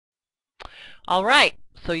All right,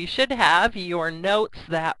 so you should have your notes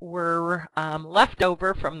that were left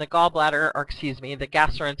over from the gallbladder, or excuse me, the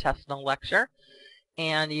gastrointestinal lecture,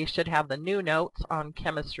 and you should have the new notes on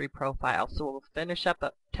chemistry profile. So we'll finish up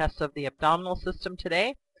a test of the abdominal system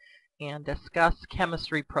today and discuss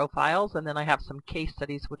chemistry profiles, and then I have some case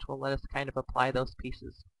studies which will let us kind of apply those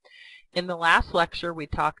pieces. In the last lecture, we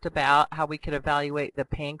talked about how we could evaluate the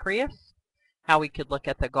pancreas, how we could look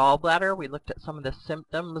at the gallbladder. We looked at some of the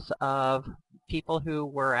symptoms of people who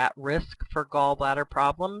were at risk for gallbladder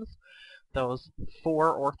problems, those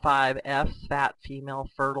 4 or 5 F's, fat, female,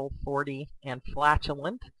 fertile, 40, and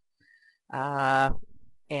flatulent.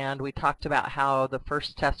 And we talked about how the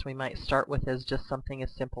first test we might start with is just something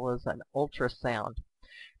as simple as an ultrasound.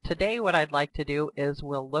 Today what I'd like to do is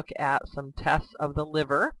we'll look at some tests of the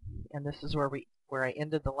liver, and this is where I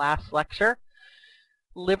ended the last lecture.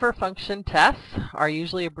 Liver function tests are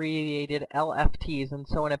usually abbreviated LFTs, and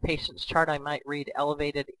so in a patient's chart I might read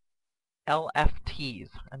elevated LFTs,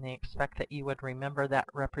 and they expect that you would remember that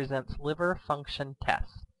represents liver function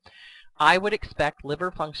tests. I would expect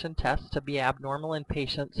liver function tests to be abnormal in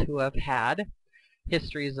patients who have had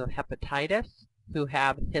histories of hepatitis, who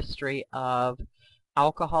have history of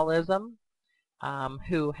alcoholism,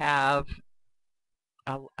 who have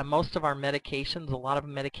most of our medications, a lot of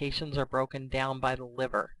medications are broken down by the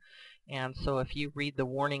liver. And so if you read the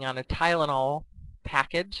warning on a Tylenol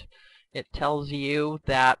package, it tells you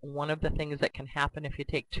that one of the things that can happen if you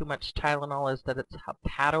take too much Tylenol is that it's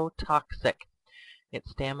hepatotoxic.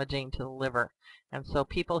 It's damaging to the liver. And so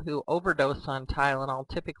people who overdose on Tylenol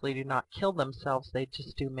typically do not kill themselves, they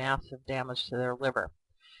just do massive damage to their liver.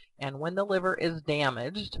 And when the liver is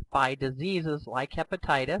damaged by diseases like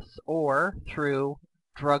hepatitis or through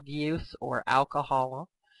drug use or alcohol,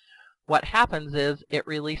 what happens is it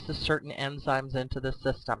releases certain enzymes into the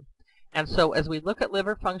system. And so as we look at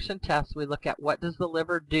liver function tests, we look at what does the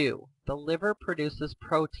liver do. The liver produces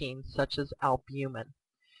proteins such as albumin.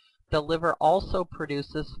 The liver also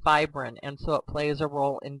produces fibrin, and so it plays a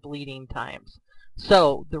role in bleeding times.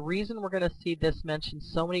 So the reason we're going to see this mentioned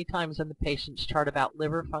so many times in the patient's chart about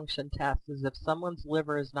liver function tests is if someone's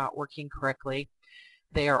liver is not working correctly,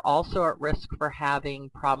 they are also at risk for having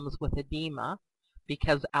problems with edema,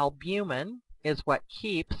 because albumin is what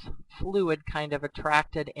keeps fluid kind of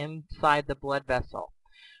attracted inside the blood vessel.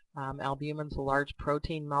 Albumin's a large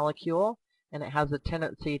protein molecule, and it has a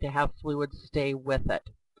tendency to have fluid stay with it.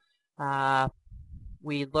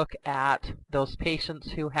 We look at those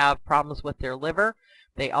patients who have problems with their liver.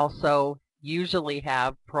 They also usually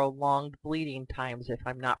have prolonged bleeding times. If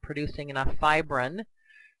I'm not producing enough fibrin,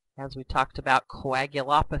 as we talked about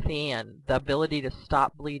coagulopathy and the ability to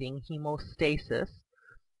stop bleeding, hemostasis,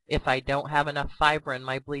 if I don't have enough fibrin,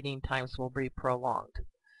 my bleeding times will be prolonged.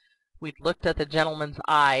 We'd looked at the gentleman's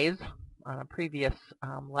eyes on a previous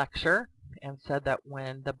lecture and said that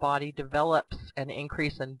when the body develops an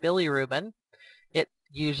increase in bilirubin, it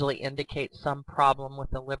usually indicates some problem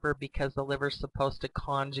with the liver because the liver is supposed to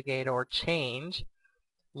conjugate or change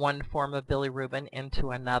one form of bilirubin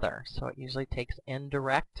into another. So it usually takes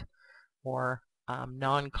indirect or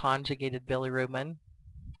non-conjugated bilirubin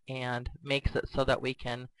and makes it so that we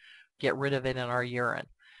can get rid of it in our urine.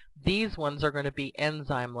 These ones are going to be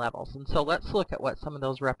enzyme levels, and so let's look at what some of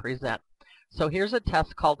those represent. So here's a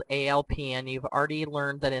test called ALP, and you've already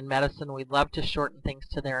learned that in medicine we love to shorten things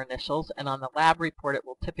to their initials, and on the lab report it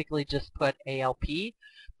will typically just put ALP,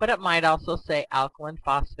 but it might also say alkaline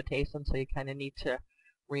phosphatase, and so you kind of need to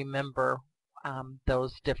remember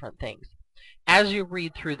those different things. As you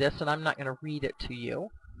read through this, and I'm not going to read it to you,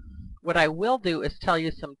 what I will do is tell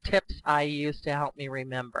you some tips I use to help me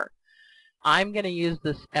remember. I'm going to use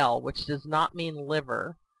this L, which does not mean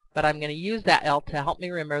liver, but I'm going to use that L to help me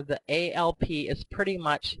remember that ALP is pretty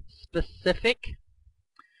much specific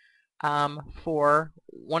for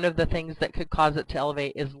one of the things that could cause it to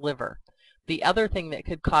elevate is liver. The other thing that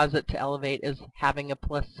could cause it to elevate is having a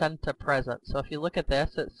placenta present. So if you look at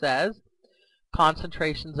this, it says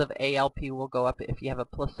concentrations of ALP will go up if you have a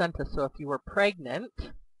placenta. So if you were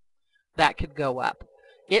pregnant, that could go up.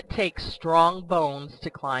 It takes strong bones to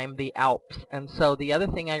climb the Alps, and so the other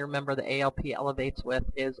thing I remember the ALP elevates with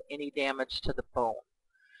is any damage to the bone.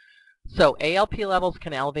 So ALP levels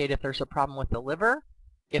can elevate if there's a problem with the liver,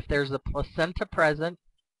 if there's a placenta present,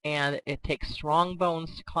 and it takes strong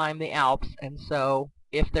bones to climb the Alps, and so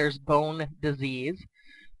if there's bone disease,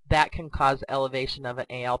 that can cause elevation of an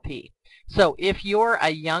ALP. So if you're a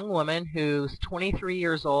young woman who's 23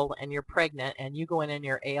 years old and you're pregnant and you go in and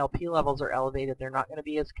your ALP levels are elevated, they're not going to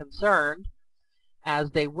be as concerned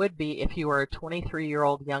as they would be if you were a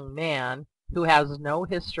 23-year-old young man who has no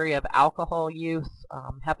history of alcohol use,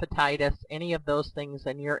 hepatitis, any of those things,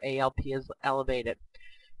 and your ALP is elevated.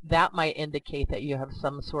 That might indicate that you have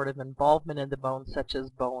some sort of involvement in the bone, such as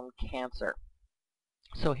bone cancer.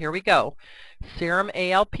 So here we go. Serum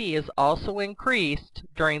ALP is also increased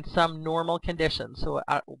during some normal conditions. So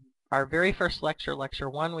our very first lecture, lecture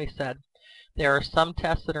 1, we said there are some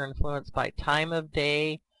tests that are influenced by time of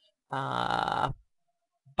day, by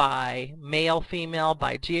male, female,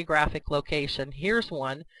 by geographic location. Here's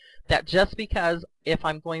one that just because if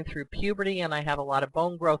I'm going through puberty and I have a lot of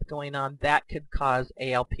bone growth going on, that could cause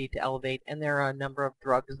ALP to elevate, and there are a number of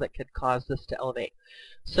drugs that could cause this to elevate.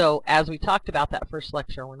 So as we talked about that first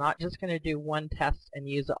lecture, we're not just going to do one test and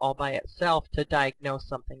use it all by itself to diagnose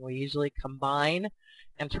something. We usually combine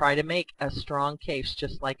and try to make a strong case,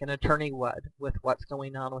 just like an attorney would, with what's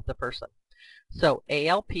going on with the person. So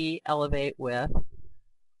ALP elevate with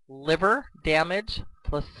liver damage,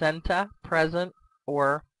 placenta present,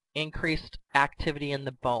 or increased activity in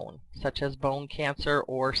the bone, such as bone cancer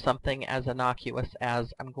or something as innocuous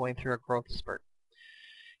as I'm going through a growth spurt.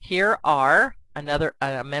 Here are another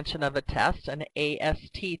mention of a test, an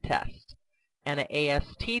AST test. And an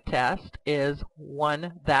AST test is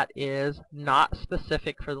one that is not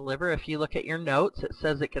specific for the liver. If you look at your notes, it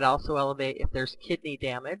says it could also elevate if there's kidney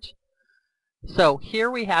damage. So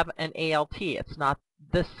here we have an ALT. It's not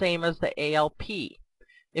the same as the ALP.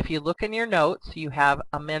 If you look in your notes, you have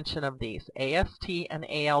a mention of these, AST and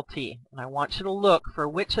ALT. And I want you to look for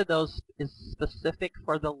which of those is specific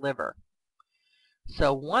for the liver.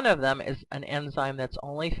 So one of them is an enzyme that's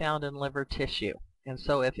only found in liver tissue. And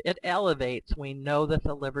so if it elevates, we know that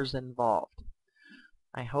the liver's involved.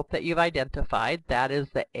 I hope that you've identified that is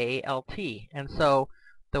the ALT. And so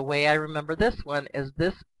the way I remember this one is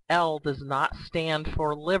this L does not stand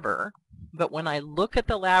for liver, but when I look at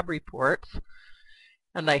the lab reports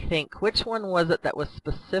and I think which one was it that was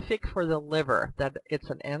specific for the liver, that it's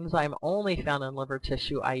an enzyme only found in liver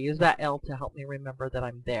tissue, I use that L to help me remember that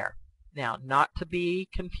I'm there. Now, not to be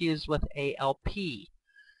confused with ALP.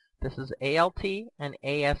 This is ALT and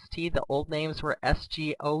AST. The old names were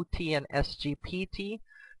SGOT and SGPT.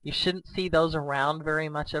 You shouldn't see those around very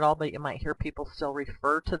much at all, but you might hear people still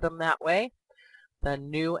refer to them that way. The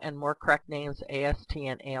new and more correct names, AST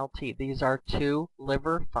and ALT. These are two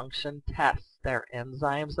liver function tests. They're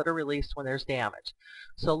enzymes that are released when there's damage.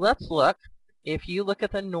 So let's look. If you look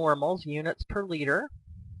at the normals, units per liter,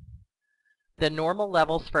 the normal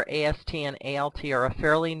levels for AST and ALT are a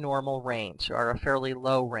fairly normal range, or a fairly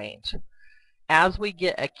low range. As we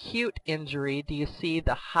get acute injury, do you see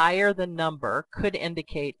the higher the number could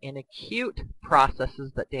indicate in acute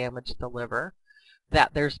processes that damage the liver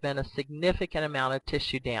that there's been a significant amount of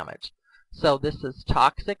tissue damage. So this is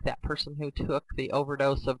toxic, that person who took the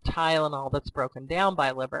overdose of Tylenol that's broken down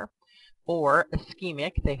by liver, or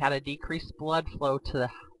ischemic, they had a decreased blood flow to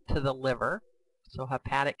the liver, so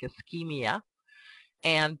hepatic ischemia,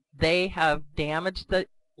 and they have damaged the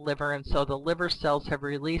liver, and so the liver cells have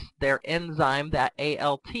released their enzyme, that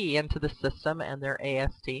ALT, into the system and their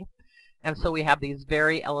AST, and so we have these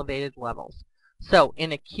very elevated levels. So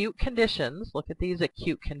in acute conditions, look at these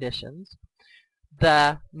acute conditions,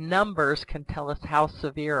 the numbers can tell us how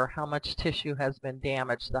severe or how much tissue has been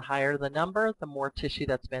damaged. The higher the number, the more tissue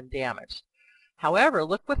that's been damaged. However,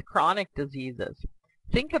 look with chronic diseases.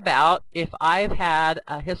 Think about if I've had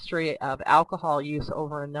a history of alcohol use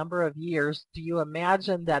over a number of years, do you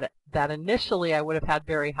imagine that initially I would have had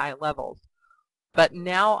very high levels? But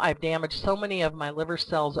now I've damaged so many of my liver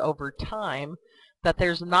cells over time that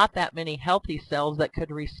there's not that many healthy cells that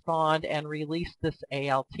could respond and release this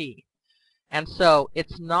ALT. And so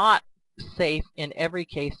it's not safe in every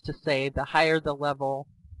case to say the higher the level,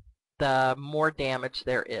 the more damage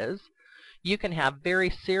there is. You can have very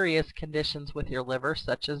serious conditions with your liver,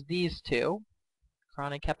 such as these two,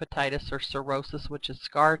 chronic hepatitis or cirrhosis, which is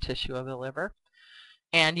scar tissue of the liver.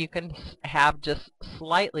 And you can have just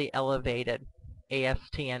slightly elevated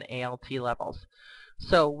AST and ALT levels.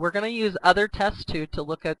 So we're going to use other tests too to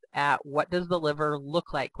look at what does the liver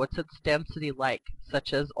look like, what's its density like,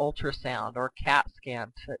 such as ultrasound or CAT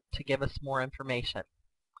scan to give us more information.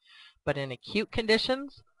 But in acute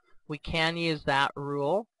conditions, we can use that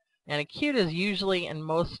rule. And acute is usually in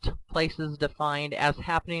most places defined as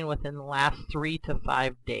happening within the last 3 to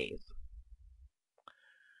 5 days.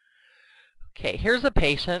 Okay, here's a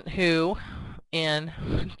patient who in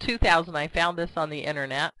 2000, I found this on the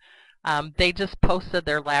internet, they just posted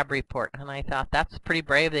their lab report, and I thought that's pretty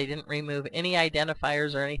brave. They didn't remove any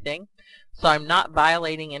identifiers or anything. So I'm not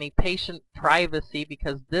violating any patient privacy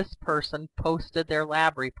because this person posted their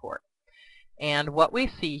lab report. And what we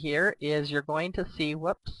see here is you're going to see,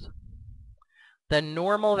 whoops, the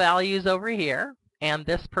normal values over here and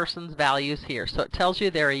this person's values here. So it tells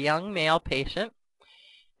you they're a young male patient.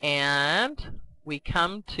 And we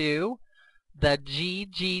come to the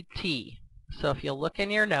GGT. So if you look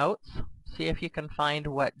in your notes, see if you can find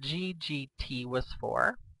what GGT was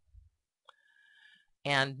for.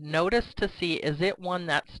 And notice to see, is it one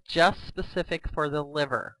that's just specific for the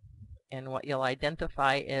liver? And what you'll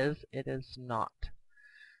identify is it is not.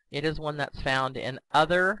 It is one that's found in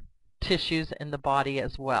other tissues in the body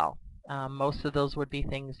as well. Most of those would be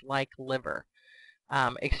things like liver,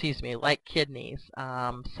 like kidneys,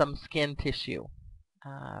 some skin tissue,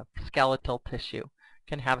 skeletal tissue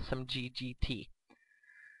can have some GGT.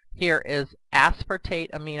 Here is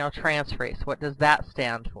aspartate aminotransferase. What does that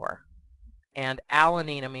stand for? And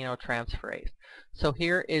alanine aminotransferase. So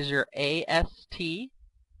here is your AST.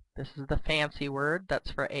 This is the fancy word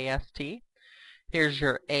that's for AST. Here's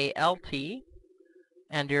your ALT.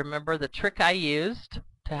 And you remember the trick I used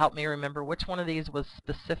to help me remember which one of these was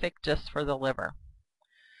specific just for the liver.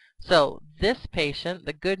 So this patient,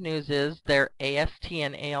 the good news is their AST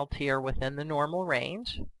and ALT are within the normal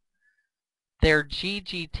range. Their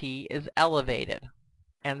GGT is elevated.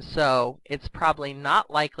 And so it's probably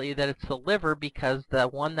not likely that it's the liver because the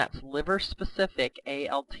one that's liver specific,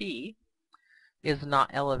 ALT, is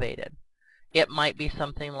not elevated. It might be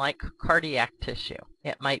something like cardiac tissue.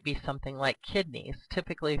 It might be something like kidneys.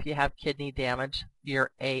 Typically, if you have kidney damage,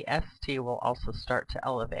 your AST will also start to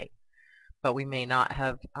elevate. But we may not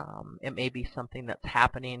have, it may be something that's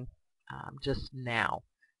happening just now.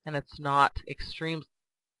 And it's not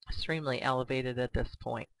extremely elevated at this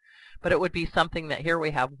point. But it would be something that here we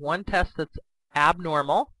have one test that's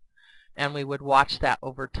abnormal, and we would watch that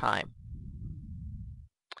over time.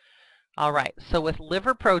 All right, so with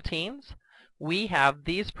liver proteins, we have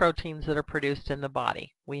these proteins that are produced in the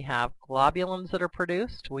body. We have globulins that are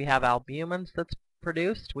produced, we have albumins that's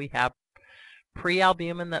produced, we have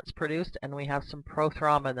prealbumin that's produced, and we have some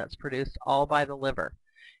prothrombin that's produced all by the liver.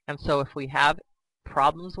 And so if we have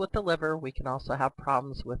problems with the liver, we can also have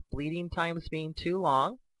problems with bleeding times being too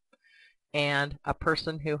long, and a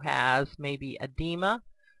person who has maybe edema.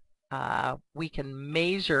 We can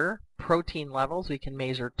measure protein levels. We can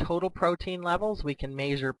measure total protein levels. We can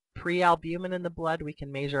measure prealbumin in the blood. We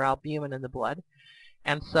can measure albumin in the blood.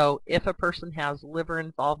 And so if a person has liver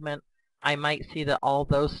involvement, I might see that all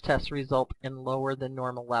those tests result in lower than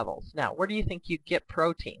normal levels. Now, where do you think you get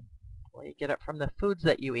protein? Well, you get it from the foods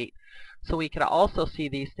that you eat. So we could also see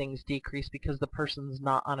these things decrease because the person's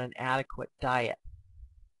not on an adequate diet.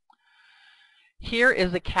 Here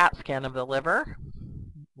is a CAT scan of the liver.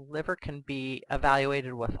 Liver can be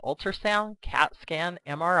evaluated with ultrasound, CAT scan,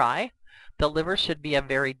 MRI. The liver should be a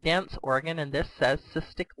very dense organ, and this says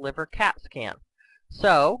cystic liver CAT scan.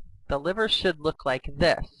 So the liver should look like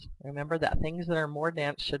this. Remember that things that are more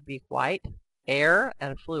dense should be white. Air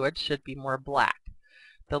and fluid should be more black.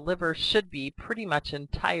 The liver should be pretty much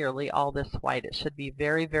entirely all this white. It should be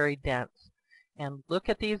very, very dense. And look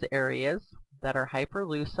at these areas that are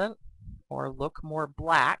hyperlucent or look more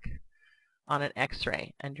black on an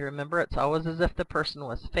x-ray. And you remember, it's always as if the person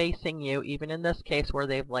was facing you. Even in this case where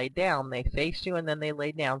they've laid down, they faced you and then they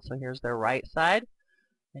laid down. So here's their right side.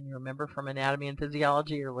 And you remember from anatomy and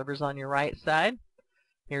physiology, your liver's on your right side.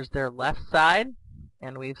 Here's their left side.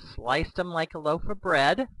 And we've sliced them like a loaf of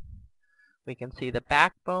bread. We can see the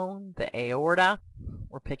backbone, the aorta.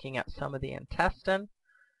 We're picking up some of the intestine.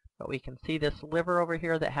 But we can see this liver over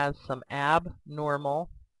here that has some abnormal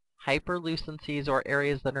hyperlucencies or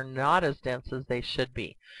areas that are not as dense as they should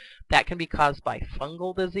be. That can be caused by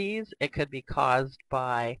fungal disease. It could be caused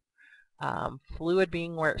by fluid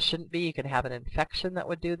being where it shouldn't be. You could have an infection that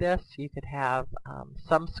would do this. You could have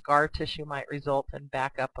some scar tissue might result in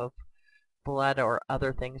backup of blood or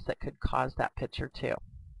other things that could cause that picture too.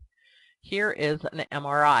 Here is an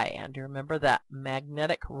MRI, and remember that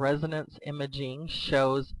magnetic resonance imaging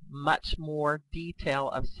shows much more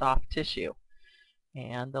detail of soft tissue.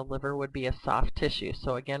 And the liver would be a soft tissue.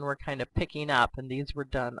 So again, we're kind of picking up, and these were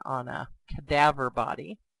done on a cadaver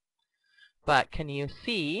body. But can you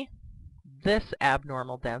see this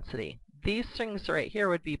abnormal density? These things right here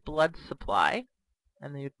would be blood supply.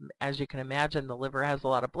 And as you can imagine, the liver has a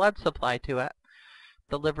lot of blood supply to it.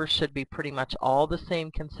 The liver should be pretty much all the same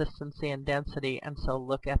consistency and density. And so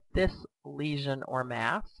look at this lesion or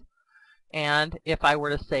mass. And if I were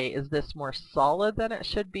to say, is this more solid than it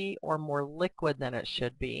should be or more liquid than it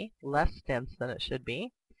should be, less dense than it should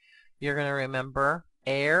be, you're going to remember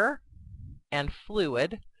air and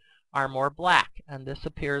fluid are more black, and this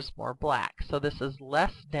appears more black. So this is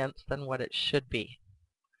less dense than what it should be.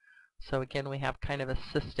 So again, we have kind of a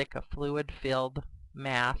cystic, a fluid-filled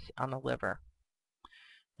mass on the liver.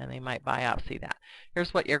 and they might biopsy that.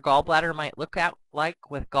 Here's what your gallbladder might look like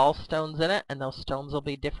with gallstones in it, and those stones will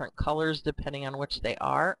be different colors depending on which they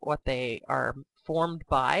are, what they are formed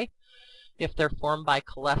by. If they're formed by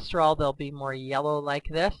cholesterol, they'll be more yellow like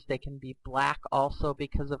this. They can be black also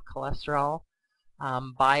because of cholesterol.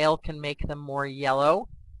 Bile can make them more yellow,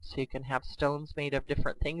 so you can have stones made of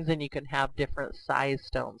different things, and you can have different size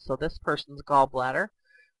stones. So this person's gallbladder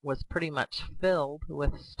was pretty much filled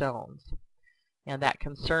with stones. And that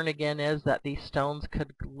concern again is that these stones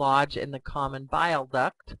could lodge in the common bile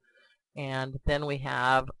duct, and then we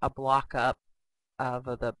have a block up of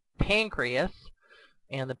the pancreas,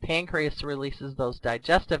 and the pancreas releases those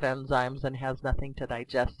digestive enzymes and has nothing to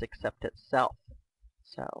digest except itself.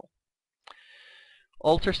 So,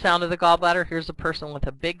 ultrasound of the gallbladder, here's a person with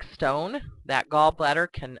a big stone. That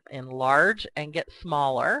gallbladder can enlarge and get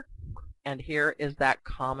smaller. And here is that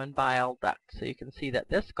common bile duct. So you can see that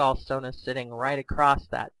this gallstone is sitting right across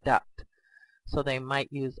that duct. So they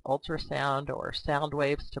might use ultrasound or sound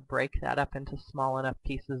waves to break that up into small enough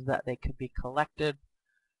pieces that they could be collected.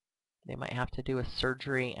 They might have to do a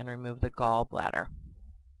surgery and remove the gallbladder.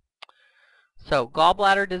 So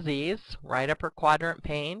gallbladder disease, right upper quadrant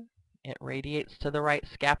pain. It radiates to the right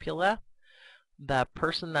scapula. The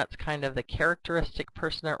person that's kind of the characteristic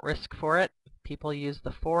person at risk for it, people use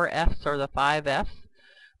the 4 F's or the 5 F's.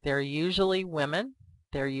 They're usually women.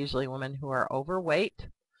 They're usually women who are overweight.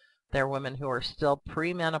 They're women who are still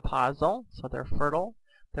premenopausal, so they're fertile.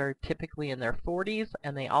 They're typically in their 40s,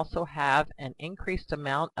 and they also have an increased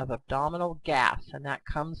amount of abdominal gas, and that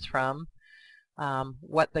comes from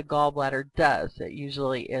what the gallbladder does. It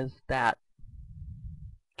usually is that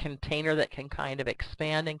container that can kind of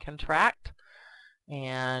expand and contract,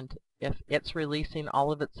 and if it's releasing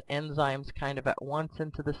all of its enzymes kind of at once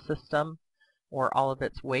into the system, or all of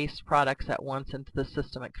its waste products at once into the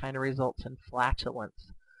system, it kind of results in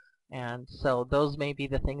flatulence. And so those may be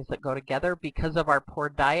the things that go together. Because of our poor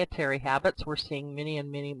dietary habits, we're seeing many and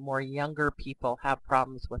many more younger people have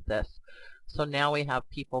problems with this. So now we have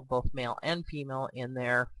people, both male and female, in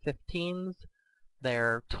their 15s,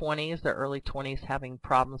 their 20s, their early 20s, having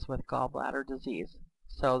problems with gallbladder disease.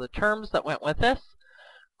 So the terms that went with this: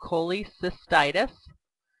 cholecystitis,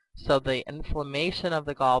 so the inflammation of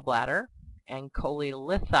the gallbladder, and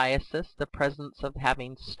cholelithiasis, the presence of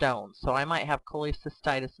having stones. So I might have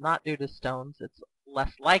cholecystitis not due to stones, it's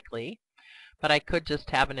less likely, but I could just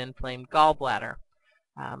have an inflamed gallbladder.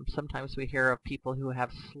 Sometimes we hear of people who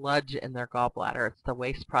have sludge in their gallbladder. It's the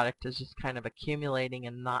waste product is just kind of accumulating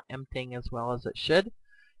and not emptying as well as it should.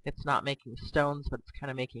 It's not making stones, but it's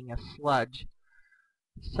kind of making a sludge.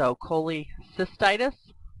 So cholecystitis,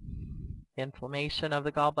 inflammation of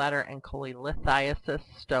the gallbladder, and cholelithiasis,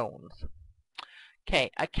 stones.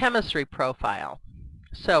 Okay, a chemistry profile.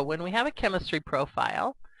 So when we have a chemistry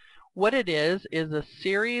profile, what it is a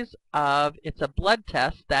series of, it's a blood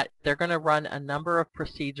test that they're going to run a number of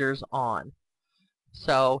procedures on.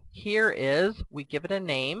 So here is, we give it a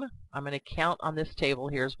name. I'm going to count on this table.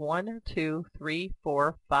 Here's 1, 2, 3,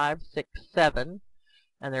 4, 5, 6, 7,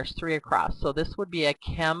 and there's 3 across. So this would be a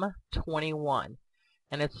Chem 21.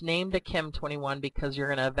 And it's named a Chem 21 because you're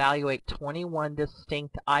going to evaluate 21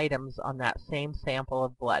 distinct items on that same sample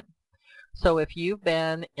of blood. So if you've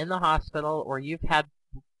been in the hospital or you've had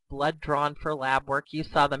blood drawn for lab work, you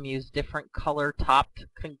saw them use different color-topped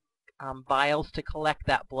vials to collect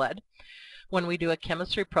that blood. When we do a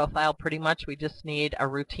chemistry profile, pretty much we just need a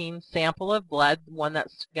routine sample of blood, one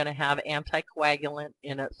that's going to have anticoagulant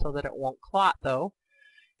in it so that it won't clot though.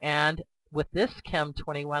 And with this Chem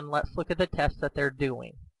 21, let's look at the tests that they're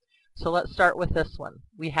doing. So let's start with this one.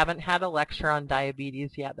 We haven't had a lecture on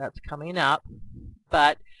diabetes yet. That's coming up.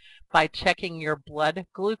 But by checking your blood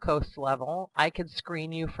glucose level, I can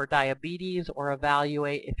screen you for diabetes or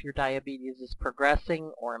evaluate if your diabetes is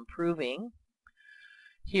progressing or improving.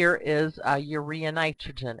 Here is urea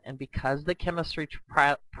nitrogen. And because the chemistry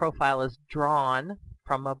profile is drawn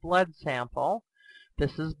from a blood sample,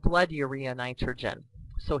 this is blood urea nitrogen.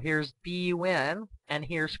 So here's BUN, and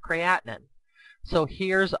here's creatinine. So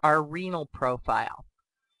here's our renal profile.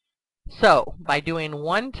 So by doing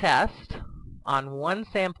one test on one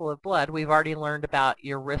sample of blood, we've already learned about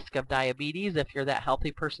your risk of diabetes if you're that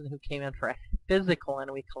healthy person who came in for a physical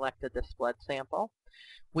and we collected this blood sample.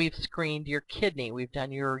 We've screened your kidney. We've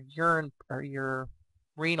done your urine or your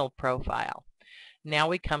renal profile. Now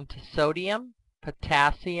we come to sodium,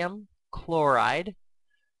 potassium, chloride,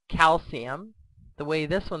 calcium. The way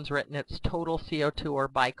this one's written, it's total CO2 or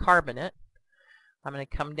bicarbonate. I'm going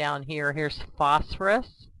to come down here. Here's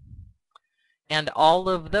phosphorus. And all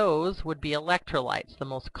of those would be electrolytes. The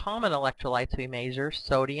most common electrolytes we measure: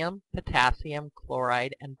 sodium, potassium,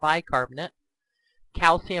 chloride, and bicarbonate.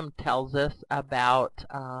 Calcium tells us about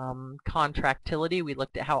contractility. We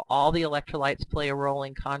looked at how all the electrolytes play a role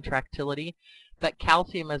in contractility, but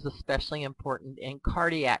calcium is especially important in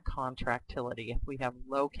cardiac contractility. If we have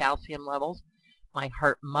low calcium levels, my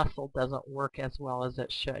heart muscle doesn't work as well as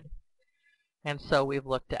it should. And so we've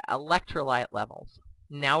looked at electrolyte levels.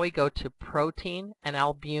 Now we go to protein and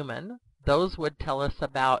albumin. Those would tell us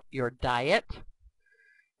about your diet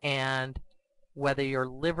and whether your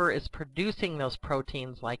liver is producing those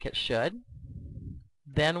proteins like it should.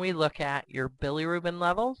 Then we look at your bilirubin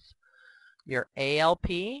levels, your ALP.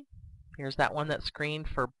 Here's that one that's screened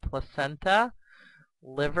for placenta,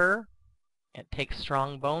 liver. It takes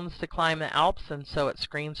strong bones to climb the Alps, and so it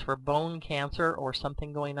screens for bone cancer or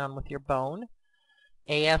something going on with your bone.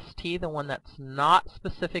 AST, the one that's not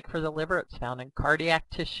specific for the liver, it's found in cardiac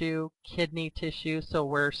tissue, kidney tissue. So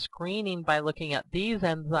we're screening by looking at these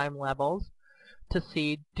enzyme levels to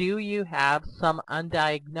see, do you have some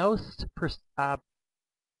undiagnosed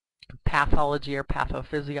pathology or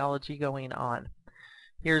pathophysiology going on.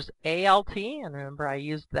 Here's ALT, and remember I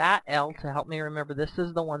used that L to help me remember this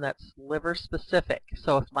is the one that's liver specific.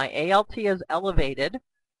 So if my ALT is elevated,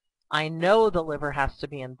 I know the liver has to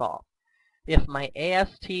be involved. If my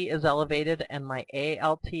AST is elevated and my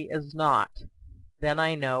ALT is not, then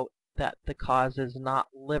I know that the cause is not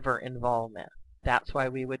liver involvement. That's why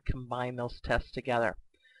we would combine those tests together.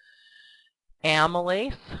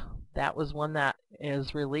 Amylase, that was one that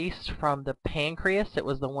is released from the pancreas. It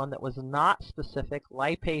was the one that was not specific.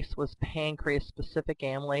 Lipase was pancreas specific.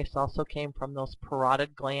 Amylase also came from those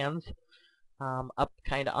parotid glands up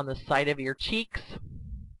kind of on the side of your cheeks,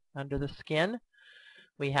 under the skin.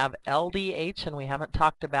 We have LDH, and we haven't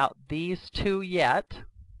talked about these two yet.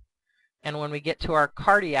 And when we get to our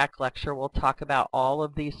cardiac lecture, we'll talk about all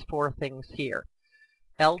of these four things here.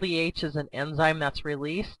 LDH is an enzyme that's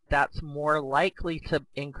released that's more likely to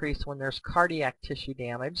increase when there's cardiac tissue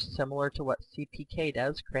damage, similar to what CPK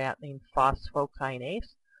does, creatine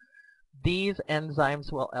phosphokinase. These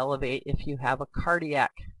enzymes will elevate if you have a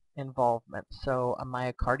cardiac involvement, so a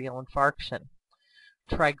myocardial infarction.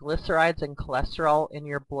 Triglycerides and cholesterol in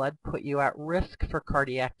your blood put you at risk for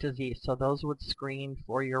cardiac disease, so those would screen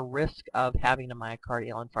for your risk of having a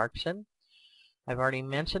myocardial infarction. I've already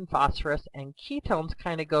mentioned phosphorus, and ketones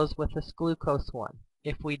kind of goes with this glucose one.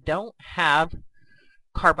 If we don't have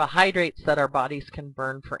carbohydrates that our bodies can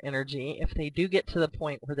burn for energy, if they do get to the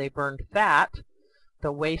point where they burn fat,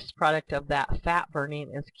 the waste product of that fat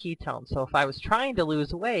burning is ketones. So if I was trying to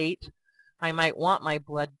lose weight, I might want my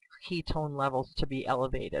blood ketone levels to be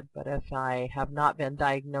elevated. But if I have not been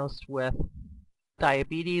diagnosed with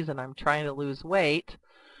diabetes and I'm trying to lose weight,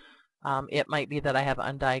 it might be that I have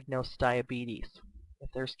undiagnosed diabetes if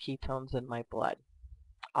there's ketones in my blood.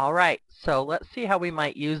 All right, so let's see how we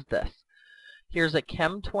might use this. Here's a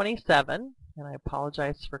Chem 27, and I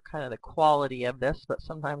apologize for kind of the quality of this, but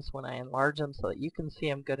sometimes when I enlarge them so that you can see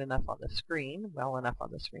them good enough on the screen, well enough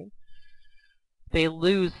on the screen, they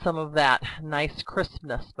lose some of that nice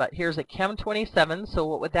crispness. But here's a Chem 27, so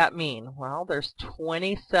what would that mean? Well, there's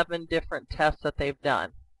 27 different tests that they've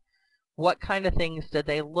done. What kind of things did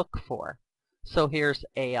they look for? So here's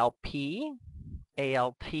ALP,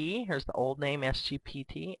 ALT, here's the old name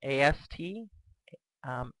SGPT, AST,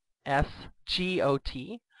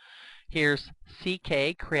 SGOT, here's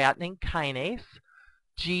CK, creatine kinase,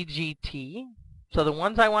 GGT. So the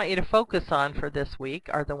ones I want you to focus on for this week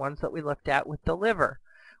are the ones that we looked at with the liver.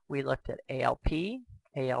 We looked at ALP,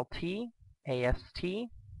 ALT, AST,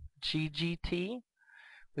 GGT.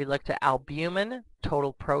 We looked at albumin,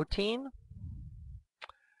 total protein.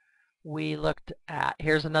 We looked at,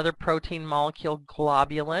 here's another protein molecule,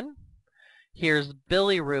 globulin. Here's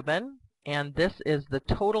bilirubin, and this is the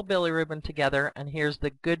total bilirubin together, and here's the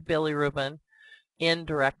good bilirubin.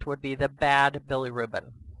 Indirect would be the bad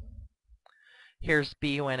bilirubin. Here's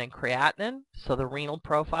BUN and creatinine, so the renal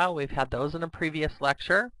profile, we've had those in a previous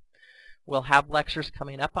lecture. We'll have lectures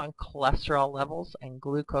coming up on cholesterol levels and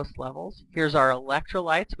glucose levels. Here's our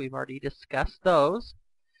electrolytes. We've already discussed those.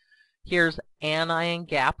 Here's anion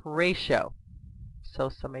gap ratio. So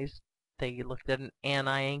they looked at an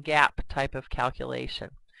anion gap type of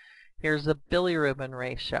calculation. Here's the bilirubin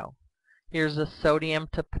ratio. Here's the sodium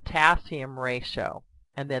to potassium ratio.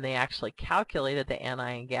 And then they actually calculated the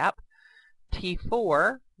anion gap.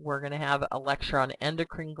 T4, we're going to have a lecture on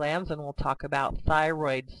endocrine glands, and we'll talk about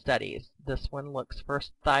thyroid studies. This one looks for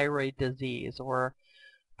thyroid disease or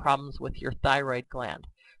problems with your thyroid gland.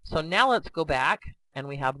 So now let's go back, and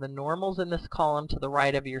we have the normals in this column to the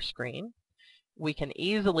right of your screen. we can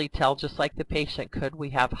easily tell, just like the patient could,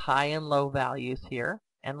 we have high and low values here.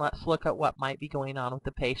 And let's look at what might be going on with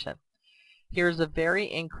the patient. Here's a very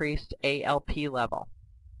increased ALP level.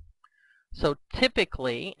 So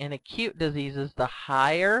typically, in acute diseases, the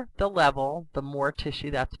higher the level, the more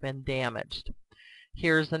tissue that's been damaged.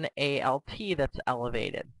 Here's an ALT that's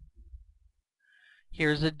elevated.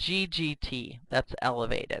 Here's a GGT that's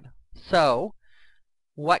elevated. So,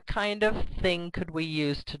 what kind of thing could we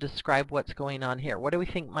use to describe what's going on here? What do we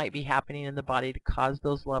think might be happening in the body to cause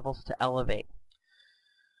those levels to elevate?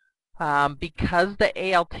 Because the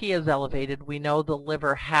ALT is elevated, we know the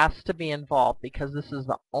liver has to be involved because this is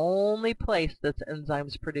the only place that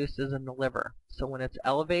enzymes produces in the liver. So when it's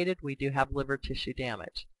elevated, we do have liver tissue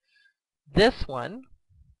damage. This one,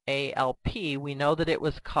 ALP, we know that it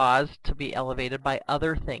was caused to be elevated by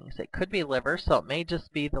other things. It could be liver, so it may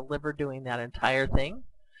just be the liver doing that entire thing.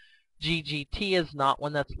 GGT is not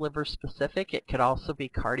one that's liver specific. It could also be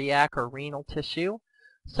cardiac or renal tissue.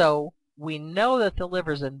 So we know that the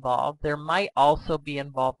liver's involved. There might also be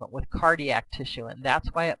involvement with cardiac tissue, and that's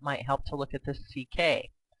why it might help to look at this CK.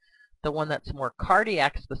 The one that's more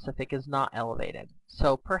cardiac specific is not elevated.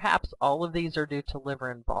 So perhaps all of these are due to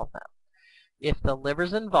liver involvement. If the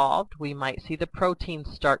liver's involved, we might see the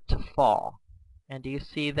proteins start to fall. And do you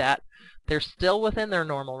see that they're still within their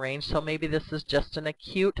normal range, so maybe this is just an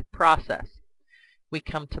acute process. We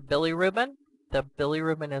come to bilirubin. The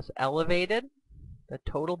bilirubin is elevated, the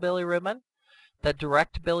total bilirubin. The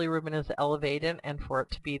direct bilirubin is elevated, and for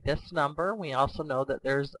it to be this number, we also know that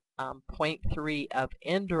there's 0.3 of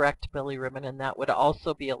indirect bilirubin, and that would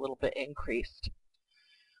also be a little bit increased.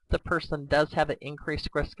 The person does have an increased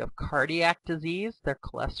risk of cardiac disease. Their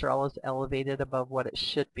cholesterol is elevated above what it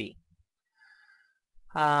should be.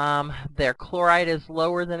 Their chloride is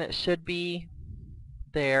lower than it should be.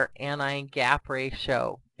 Their anion gap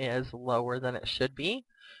ratio is lower than it should be.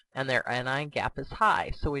 And their anion gap is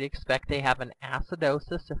high. So we'd expect they have an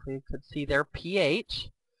acidosis if we could see their pH.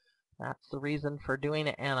 That's the reason for doing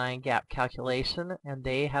an anion gap calculation. And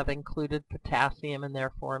they have included potassium in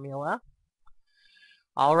their formula.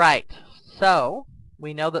 All right, so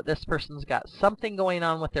we know that this person's got something going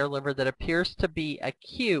on with their liver that appears to be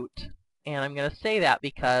acute. And I'm going to say that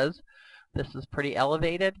because this is pretty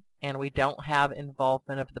elevated and we don't have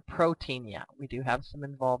involvement of the protein yet. We do have some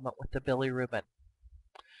involvement with the bilirubin.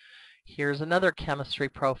 Here's another chemistry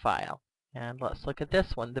profile. And let's look at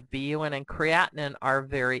this one. The BUN and creatinine are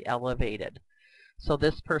very elevated. So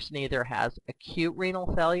this person either has acute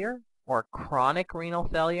renal failure or chronic renal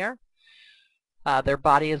failure. Their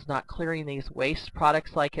body is not clearing these waste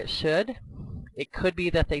products like it should. It could be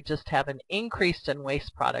that they just have an increase in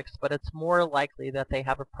waste products, but it's more likely that they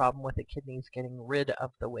have a problem with the kidneys getting rid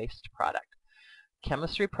of the waste product.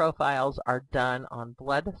 Chemistry profiles are done on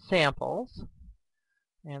blood samples,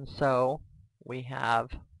 and so we have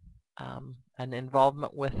an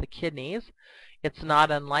involvement with the kidneys. It's not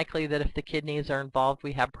unlikely that if the kidneys are involved,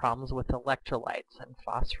 we have problems with electrolytes, and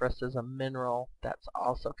phosphorus is a mineral that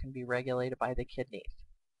also can be regulated by the kidneys.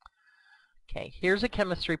 Okay, here's a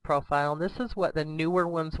chemistry profile, and this is what the newer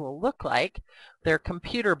ones will look like. They're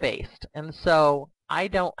computer-based, and so I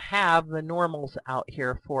don't have the normals out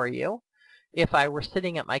here for you. If I were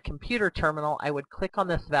sitting at my computer terminal, I would click on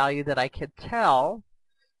this value that I could tell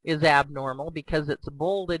is abnormal because it's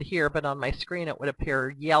bolded here, but on my screen it would appear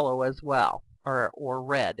yellow as well, or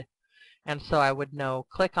red. And so I would know,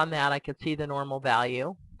 click on that, I could see the normal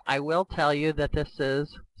value. I will tell you that this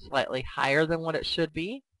is slightly higher than what it should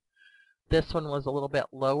be. This one was a little bit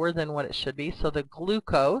lower than what it should be. So the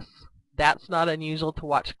glucose, that's not unusual to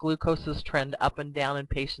watch glucoses trend up and down in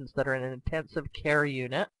patients that are in an intensive care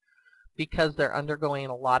unit because they're undergoing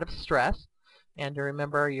a lot of stress. And to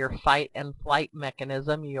remember your fight and flight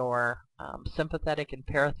mechanism, your sympathetic and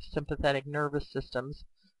parasympathetic nervous systems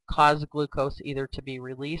cause glucose either to be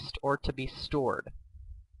released or to be stored.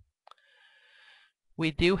 We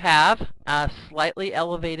do have a slightly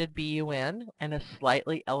elevated BUN and a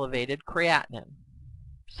slightly elevated creatinine.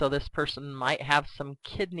 So this person might have some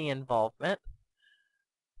kidney involvement.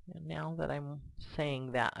 And now that I'm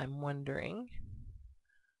saying that, I'm wondering,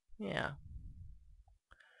 yeah,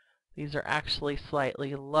 these are actually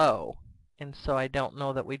slightly low. And so I don't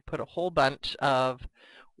know that we'd put a whole bunch of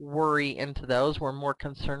worry into those. We're more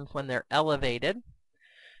concerned when they're elevated.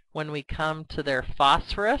 When we come to their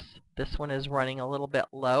phosphorus, this one is running a little bit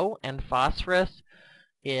low, and phosphorus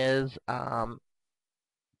is part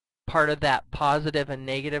of that positive and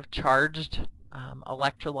negative charged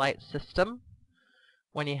electrolyte system.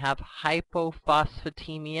 When you have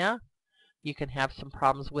hypophosphatemia, You can have some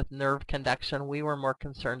problems with nerve conduction. We were more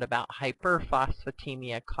concerned about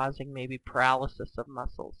hyperphosphatemia causing maybe paralysis of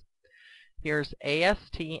muscles. Here's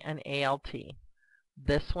AST and ALT.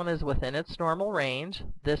 This one is within its normal range.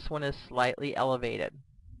 This one is slightly elevated.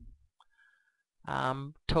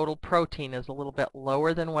 Total protein is a little bit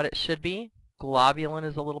lower than what it should be. Globulin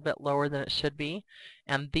is a little bit lower than it should be.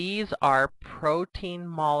 And these are protein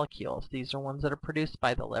molecules. These are ones that are produced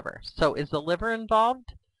by the liver. So is the liver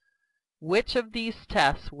involved? Which of these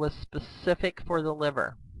tests was specific for the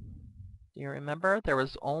liver? Do you remember? There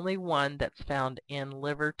was only one that's found in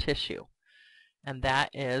liver tissue, and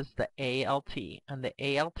that is the ALT. And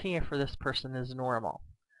the ALT for this person is normal.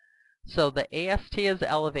 So the AST is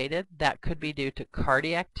elevated. That could be due to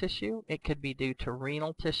cardiac tissue. It could be due to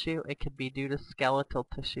renal tissue. It could be due to skeletal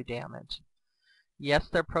tissue damage. Yes,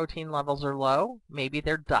 their protein levels are low. Maybe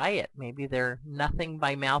their diet. Maybe they're nothing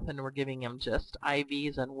by mouth and we're giving them just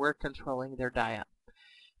IVs and we're controlling their diet.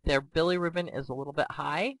 Their bilirubin is a little bit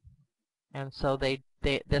high, and so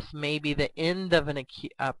this may be the end of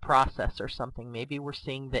a process or something. Maybe we're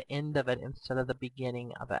seeing the end of it instead of the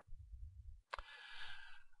beginning of it.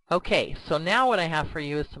 Okay, so now what I have for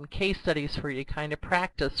you is some case studies for you to kind of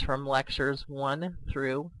practice from lectures 1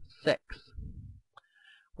 through 6.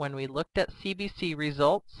 When we looked at CBC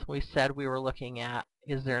results, we said we were looking at,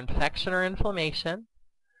 is there infection or inflammation?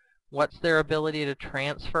 What's their ability to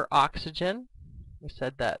transfer oxygen? We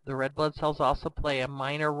said that the red blood cells also play a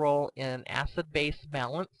minor role in acid-base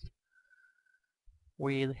balance.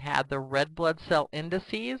 We had the red blood cell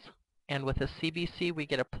indices, and with a CBC we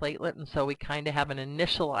get a platelet, and so we kind of have an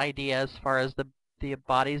initial idea as far as the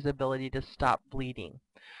body's ability to stop bleeding.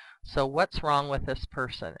 So what's wrong with this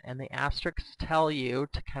person? And the asterisks tell you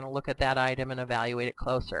to kind of look at that item and evaluate it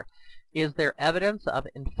closer. Is there evidence of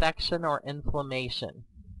infection or inflammation?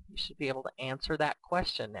 You should be able to answer that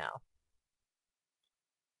question now.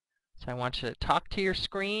 So I want you to talk to your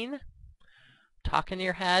screen, talk in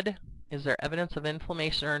your head. Is there evidence of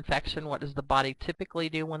inflammation or infection? What does the body typically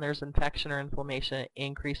do when there's infection or inflammation? It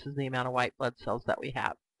increases the amount of white blood cells that we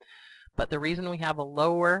have. But the reason we have a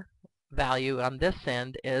lower value on this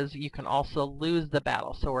end is you can also lose the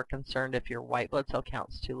battle. So we're concerned if your white blood cell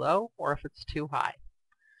count's too low or if it's too high.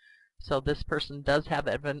 So this person does have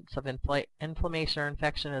evidence of inflammation or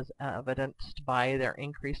infection as evidenced by their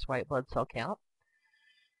increased white blood cell count.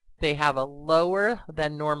 They have a lower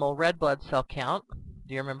than normal red blood cell count.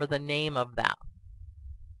 Do you remember the name of that?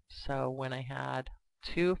 So when I had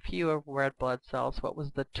too few red blood cells, what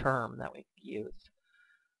was the term that we used?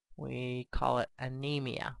 We call it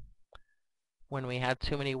anemia. When we had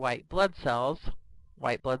too many white blood cells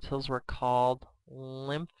were called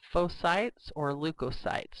lymphocytes or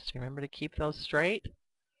leukocytes. Do you remember to keep those straight?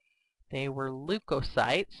 They were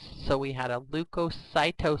leukocytes, so we had a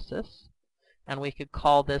leukocytosis, and we could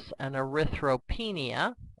call this an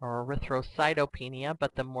erythropenia or erythrocytopenia,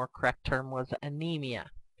 but the more correct term was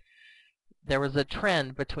anemia. There was a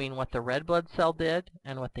trend between what the red blood cell did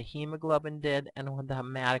and what the hemoglobin did and what the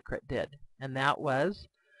hematocrit did, and that was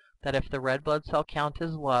that if the red blood cell count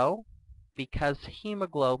is low, because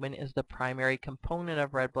hemoglobin is the primary component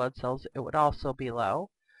of red blood cells, it would also be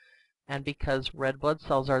low. And because red blood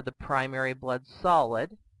cells are the primary blood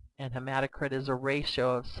solid, and hematocrit is a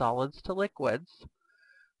ratio of solids to liquids,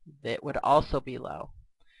 it would also be low.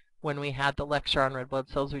 When we had the lecture on red blood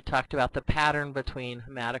cells, we talked about the pattern between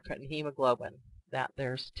hematocrit and hemoglobin. That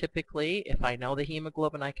there's typically, if I know the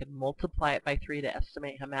hemoglobin, I could multiply it by 3 to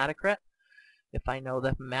estimate hematocrit. If I know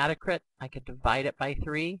the hematocrit, I could divide it by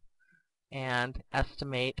 3 and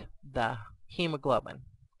estimate the hemoglobin.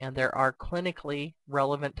 And there are clinically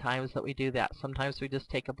relevant times that we do that. Sometimes we just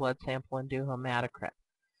take a blood sample and do hematocrit.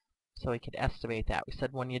 So we could estimate that. We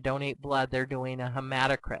said when you donate blood, they're doing a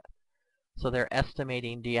hematocrit. So they're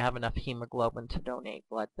estimating, do you have enough hemoglobin to donate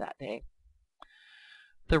blood that day?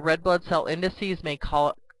 The red blood cell indices may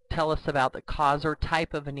tell us about the cause or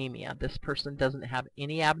type of anemia. This person doesn't have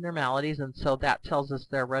any abnormalities, and so that tells us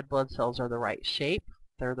their red blood cells are the right shape,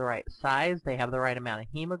 they're the right size, they have the right amount of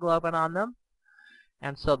hemoglobin on them.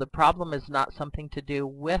 And so the problem is not something to do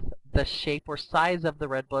with the shape or size of the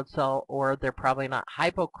red blood cell, or they're probably not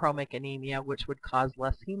hypochromic anemia, which would cause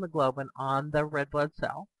less hemoglobin on the red blood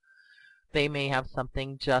cell. They may have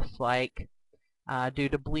something just like due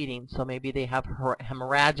to bleeding, so maybe they have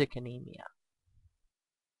hemorrhagic anemia.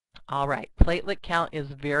 All right, platelet count is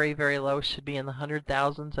very, very low, should be in the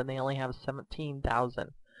 100,000s, and they only have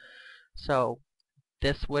 17,000. So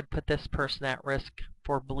this would put this person at risk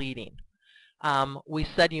for bleeding. We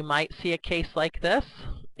said you might see a case like this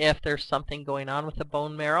if there's something going on with the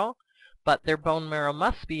bone marrow, but their bone marrow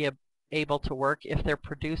must be able to work if they're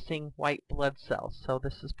producing white blood cells. So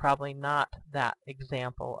this is probably not that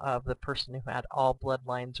example of the person who had all blood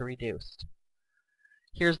lines reduced.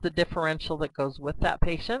 Here's the differential that goes with that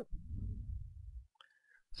patient.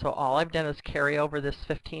 So all I've done is carry over this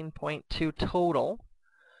 15.2 total,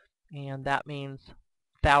 and that means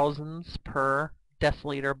thousands per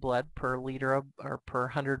deciliter of blood, per liter of, or per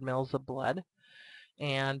 100 mils of blood.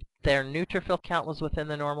 And their neutrophil count was within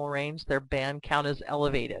the normal range. Their band count is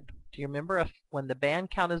elevated. Do you remember if when the band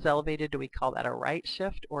count is elevated, do we call that a right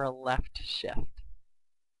shift or a left shift?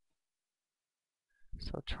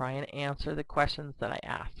 So try and answer the questions that I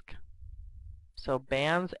ask. So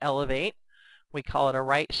bands elevate. We call it a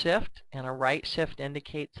right shift, and a right shift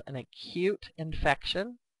indicates an acute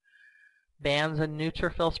infection. Bands and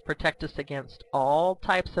neutrophils protect us against all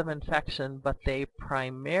types of infection, but they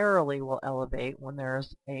primarily will elevate when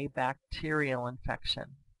there's a bacterial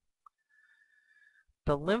infection.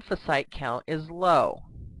 The lymphocyte count is low,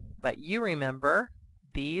 but you remember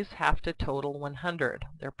these have to total 100.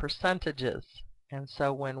 They're percentages. And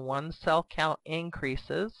so when one cell count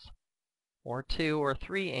increases, or 2 or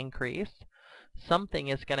 3 increase, something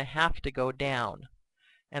is going to have to go down.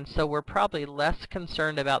 And so we're probably less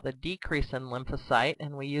concerned about the decrease in lymphocyte,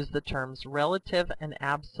 and we use the terms relative and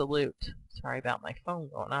absolute. Sorry about my phone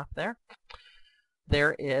going off there.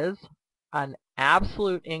 There is an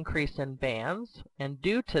absolute increase in bands, and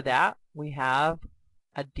due to that, we have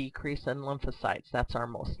a decrease in lymphocytes. That's our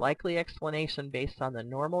most likely explanation based on the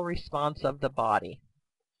normal response of the body.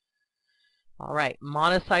 All right,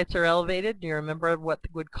 monocytes are elevated. Do you remember what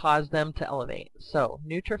would cause them to elevate? So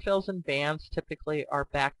neutrophils and bands typically are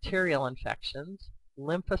bacterial infections.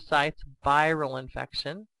 Lymphocytes, viral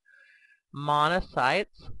infection.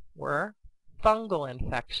 Monocytes were fungal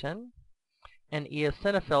infection. And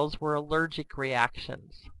eosinophils were allergic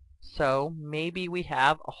reactions. So maybe we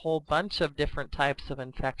have a whole bunch of different types of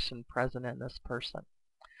infection present in this person.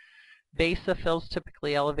 Basophils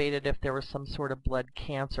typically elevated if there was some sort of blood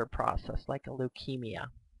cancer process, like a leukemia.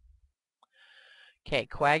 Okay,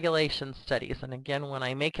 coagulation studies. And again, when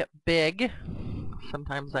I make it big,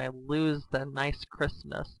 sometimes I lose the nice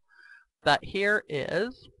crispness. But here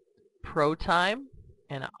is ProTime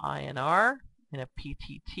and an INR and a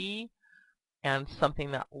PTT and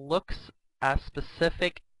something that looks a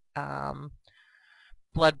specific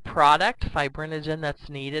blood product, fibrinogen, that's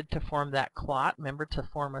needed to form that clot. Remember, to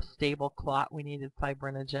form a stable clot, we needed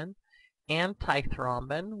fibrinogen.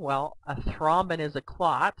 Antithrombin, well, a thrombin is a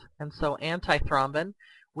clot, and so antithrombin,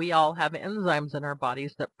 we all have enzymes in our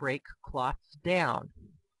bodies that break clots down.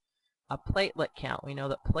 A platelet count, we know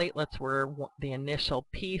that platelets were the initial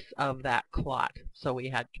piece of that clot. So we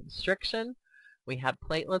had constriction, we had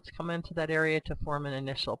platelets come into that area to form an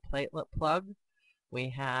initial platelet plug. We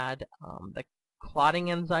had the clotting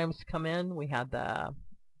enzymes come in. We had the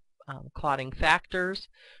clotting factors.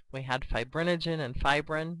 We had fibrinogen and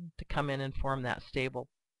fibrin to come in and form that stable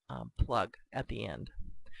plug at the end.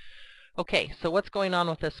 Okay, so what's going on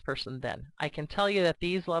with this person then? I can tell you that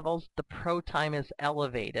these levels, the ProTime is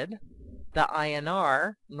elevated. The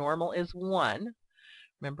INR, normal, is 1.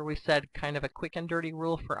 Remember we said kind of a quick and dirty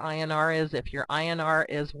rule for INR is if your INR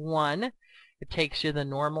is 1, it takes you the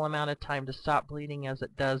normal amount of time to stop bleeding as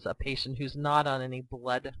it does a patient who's not on any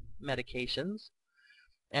blood medications.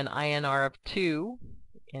 An INR of 2,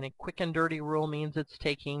 and a quick and dirty rule means it's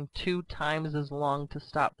taking 2 times as long to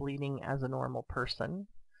stop bleeding as a normal person.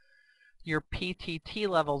 Your PTT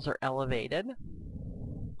levels are elevated.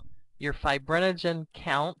 Your fibrinogen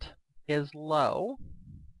count is low.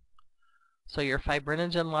 So your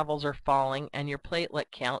fibrinogen levels are falling, and your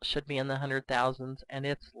platelet count should be in the 100,000s, and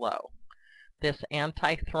it's low. This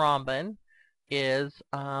antithrombin is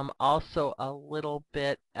also a little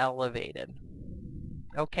bit elevated.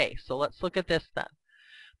 Okay, so let's look at this then.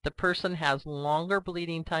 The person has longer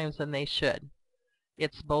bleeding times than they should.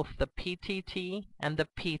 It's both the PTT and the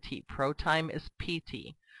PT. ProTime is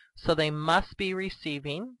PT. So they must be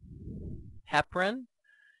receiving heparin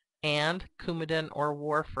and Coumadin or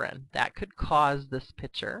warfarin. That could cause this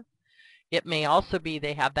picture. It may also be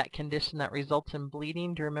they have that condition that results in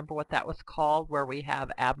bleeding. Do you remember what that was called? Where we have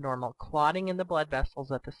abnormal clotting in the blood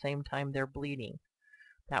vessels at the same time they're bleeding.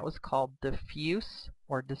 That was called diffuse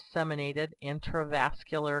or disseminated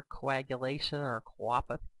intravascular coagulation, or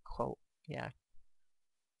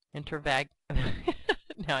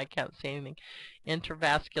now I can't say anything.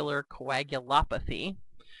 Intravascular coagulopathy.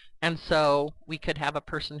 And so we could have a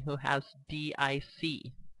person who has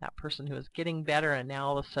DIC, that person who is getting better and now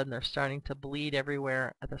all of a sudden they're starting to bleed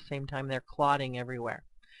everywhere at the same time they're clotting everywhere.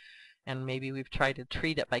 And maybe we've tried to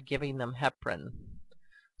treat it by giving them heparin.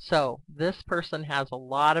 So this person has a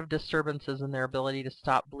lot of disturbances in their ability to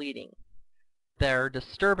stop bleeding. Their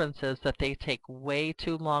disturbance is that they take way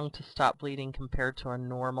too long to stop bleeding compared to a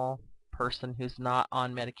normal person who's not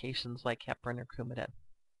on medications like heparin or Coumadin.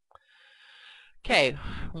 Okay,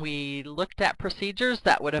 we looked at procedures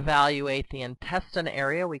that would evaluate the intestine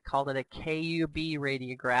area. We called it a KUB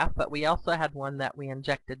radiograph, but we also had one that we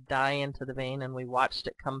injected dye into the vein and we watched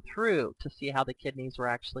it come through to see how the kidneys were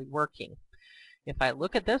actually working. If I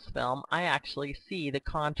look at this film, I actually see the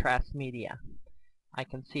contrast media. I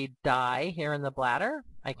can see dye here in the bladder.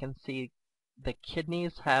 I can see the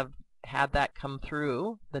kidneys have had that come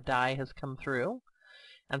through. The dye has come through.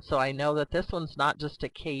 And so I know that this one's not just a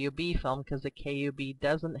KUB film because the KUB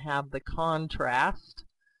doesn't have the contrast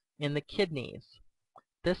in the kidneys.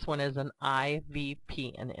 This one is an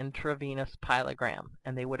IVP, an intravenous pyelogram.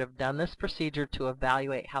 And they would have done this procedure to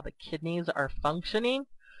evaluate how the kidneys are functioning.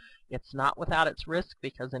 It's not without its risk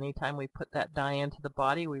because anytime we put that dye into the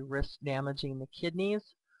body, we risk damaging the kidneys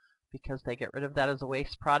because they get rid of that as a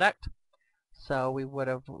waste product. So we would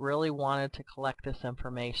have really wanted to collect this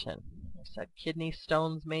information. I said kidney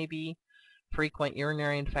stones maybe, frequent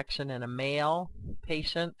urinary infection in a male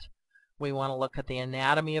patient. We want to look at the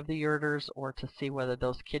anatomy of the ureters or to see whether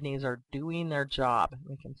those kidneys are doing their job.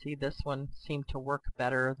 We can see this one seemed to work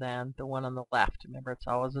better than the one on the left. Remember, it's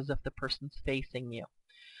always as if the person's facing you.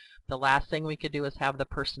 The last thing we could do is have the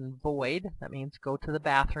person void. That means go to the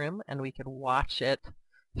bathroom, and we could watch it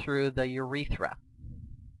through the urethra.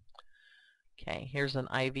 Okay, here's an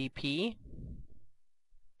IVP,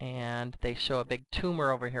 and they show a big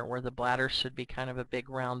tumor over here where the bladder should be kind of a big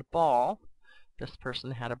round ball. This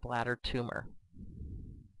person had a bladder tumor.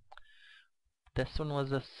 This one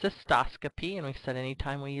was a cystoscopy, and we said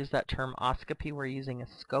anytime we use that term oscopy, we're using a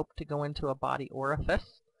scope to go into a body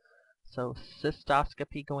orifice. So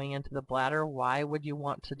cystoscopy going into the bladder, why would you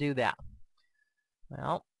want to do that?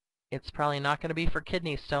 Well, it's probably not going to be for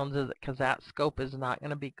kidney stones, is it? Because that scope is not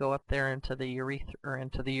going to go up there into the urethra or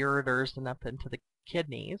into the ureters and up into the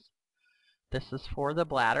kidneys. This is for the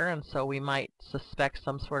bladder, and so we might suspect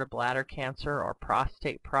some sort of bladder cancer or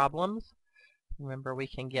prostate problems. Remember, we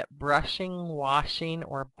can get brushing, washing,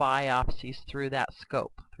 or biopsies through that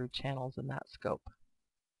scope, through channels in that scope.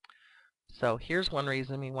 So here's one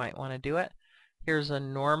reason we might want to do it. Here's a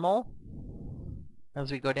normal. As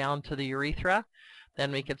we go down to the urethra,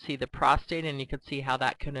 then we could see the prostate, and you could see how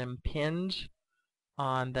that could impinge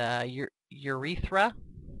on the urethra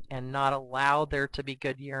and not allow there to be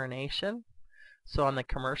good urination. So on the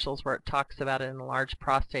commercials where it talks about an enlarged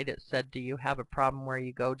prostate, it said, do you have a problem where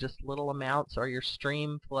you go just little amounts or your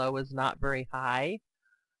stream flow is not very high?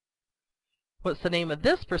 What's the name of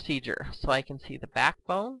this procedure? So I can see the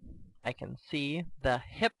backbone. I can see the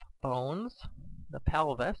hip bones, the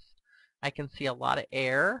pelvis. I can see a lot of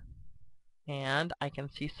air, and I can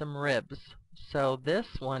see some ribs. So this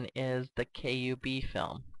one is the KUB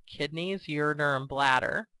film. Kidneys, ureter, and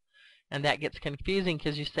bladder. And that gets confusing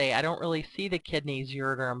because you say, I don't really see the kidneys,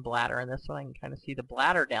 ureter, and bladder. And this one I can kind of see the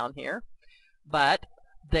bladder down here. But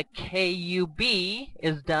the KUB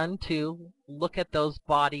is done to look at those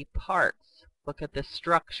body parts, look at the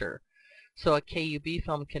structure. So a KUB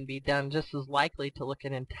film can be done just as likely to look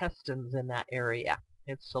at intestines in that area.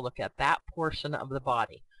 It's to look at that portion of the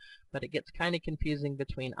body. But it gets kind of confusing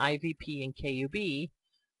between IVP and KUB.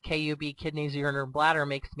 KUB, kidneys, ureter, and bladder,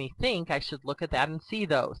 makes me think I should look at that and see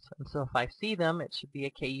those. And so if I see them, it should be a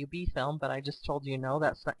KUB film, but I just told you no,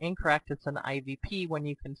 that's not incorrect. It's an IVP when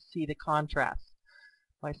you can see the contrast.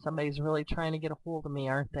 Why, somebody's really trying to get a hold of me,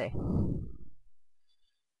 aren't they?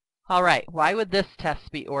 All right, why would this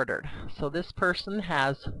test be ordered? So this person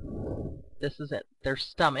has, this is it, their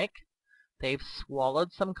stomach. They've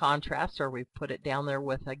swallowed some contrast, or we've put it down there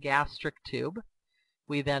with a gastric tube.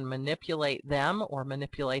 We then manipulate them or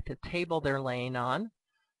manipulate the table they're laying on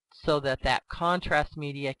so that that contrast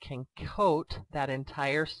media can coat that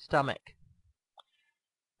entire stomach.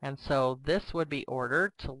 And so this would be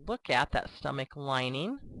ordered to look at that stomach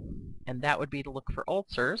lining, and that would be to look for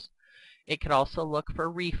ulcers. It could also look for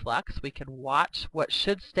reflux. We could watch what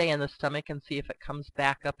should stay in the stomach and see if it comes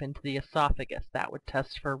back up into the esophagus. That would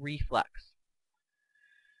test for reflux.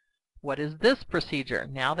 What is this procedure?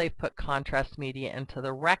 Now they've put contrast media into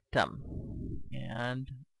the rectum, and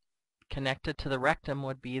connected to the rectum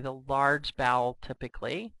would be the large bowel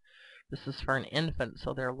typically. This is for an infant,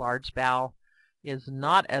 so their large bowel is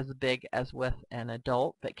not as big as with an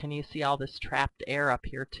adult, but can you see all this trapped air up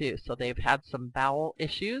here too? So they've had some bowel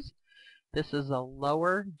issues. This is a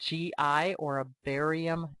lower GI or a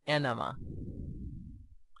barium enema.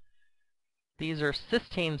 These are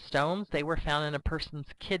cystine stones. They were found in a person's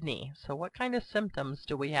kidney. So what kind of symptoms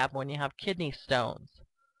do we have when you have kidney stones?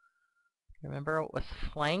 Remember, it was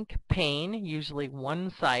flank pain, usually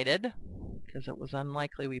one-sided, because it was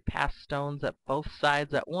unlikely we passed stones at both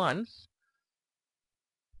sides at once.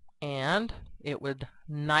 And it would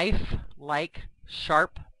knife-like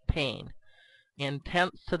sharp pain,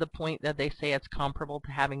 intense to the point that they say it's comparable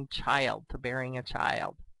to having to bearing a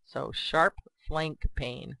child. So sharp flank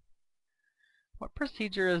pain. What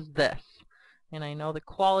procedure is this? And I know the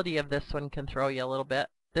quality of this one can throw you a little bit.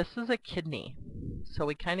 This is a kidney. So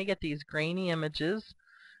we kind of get these grainy images,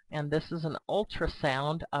 and this is an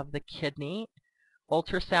ultrasound of the kidney.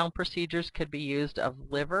 Ultrasound procedures could be used of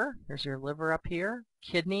liver. There's your liver up here.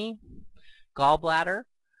 Kidney, gallbladder,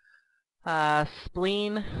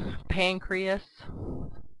 spleen, pancreas,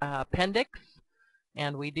 appendix.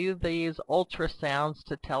 And we do these ultrasounds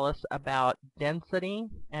to tell us about density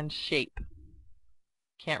and shape.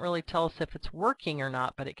 Can't really tell us if it's working or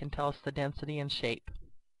not, but it can tell us the density and shape.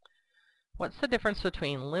 What's the difference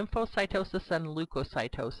between lymphocytosis and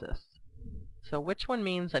leukocytosis? So which one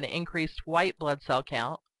means an increased white blood cell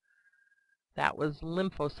count? That was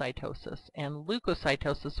lymphocytosis. And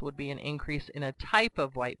leukocytosis would be an increase in a type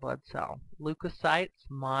of white blood cell. Leukocytes,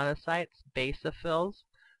 monocytes, basophils,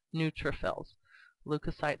 neutrophils.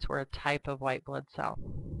 Leukocytes were a type of white blood cell.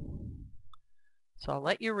 So I'll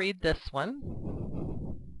let you read this one.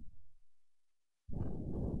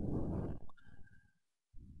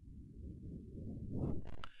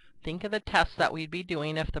 Think of the tests that we'd be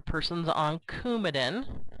doing if the person's on Coumadin.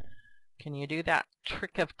 Can you do that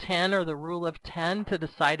trick of 10 or the rule of 10 to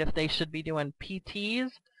decide if they should be doing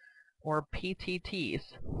PTs or PTTs?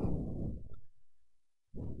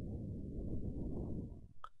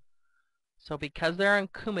 So because they're on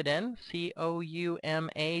Coumadin, C-O-U-M-A-D-I-N,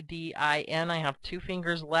 I have 2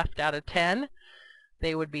 fingers left out of 10.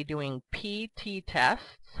 They would be doing PT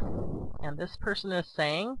tests. And this person is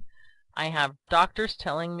saying, I have doctors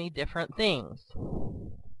telling me different things.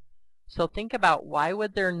 So think about, why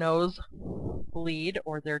would their nose bleed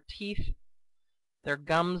or their teeth, their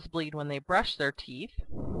gums bleed when they brush their teeth?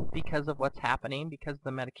 Because of what's happening, because of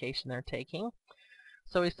the medication they're taking.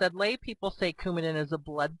 So he said lay people say Coumadin is a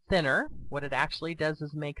blood thinner. What it actually does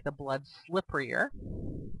is make the blood slipperier,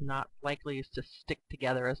 not likely to stick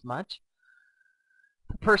together as much.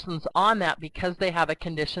 The person's on that because they have a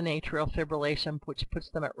condition, atrial fibrillation, which puts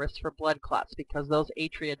them at risk for blood clots because those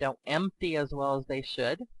atria don't empty as well as they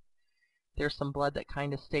should. There's some blood that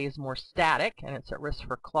kind of stays more static, and it's at risk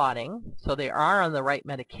for clotting. So they are on the right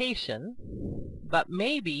medication, but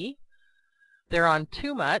maybe they're on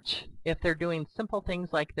too much if they're doing simple things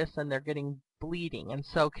like this and they're getting bleeding. And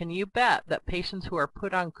so can you bet that patients who are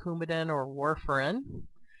put on Coumadin or warfarin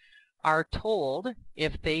are told,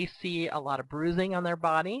 if they see a lot of bruising on their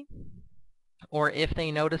body, or if they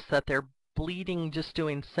notice that they're bleeding just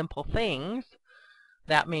doing simple things,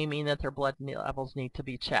 that may mean that their blood levels need to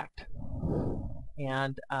be checked.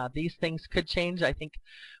 And these things could change. I think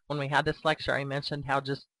when we had this lecture, I mentioned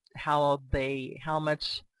how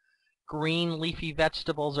much green leafy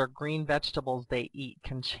vegetables or green vegetables they eat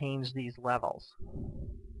can change these levels.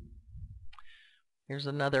 Here's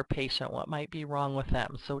another patient. What might be wrong with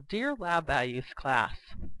them? So, dear lab values class,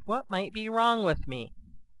 what might be wrong with me?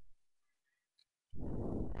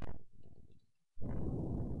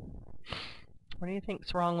 What do you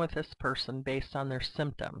think's wrong with this person based on their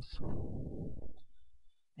symptoms?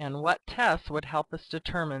 And what tests would help us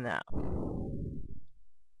determine that?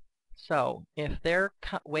 So, if they're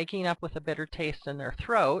waking up with a bitter taste in their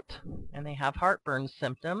throat and they have heartburn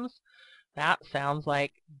symptoms, that sounds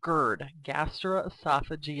like GERD,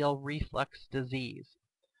 gastroesophageal reflux disease.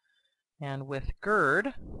 And with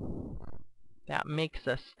GERD, that makes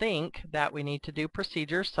us think that we need to do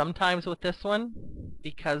procedures. Sometimes with this one,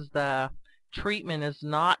 because the treatment is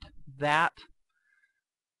not that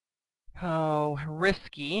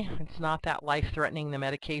risky, it's not that life-threatening, the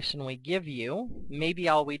medication we give you, maybe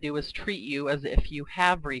all we do is treat you as if you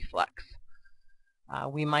have reflux.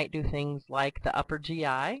 We might do things like the upper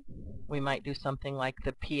GI. We might do something like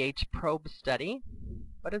the pH probe study,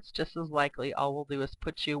 but it's just as likely all we'll do is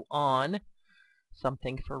put you on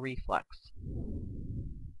something for reflux.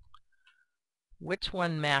 Which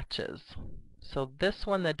one matches? So this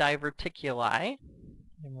one, the diverticuli.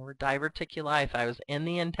 Remember diverticuli, if I was in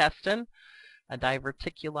the intestine, a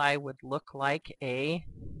diverticuli would look like a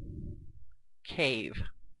cave.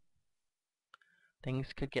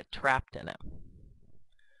 Things could get trapped in it.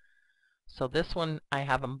 So this one, I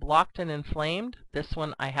have them blocked and inflamed. This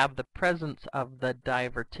one, I have the presence of the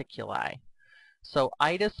diverticuli. So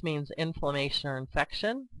itis means inflammation or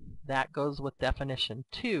infection. That goes with definition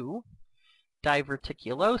 2.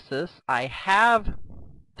 Diverticulosis, I have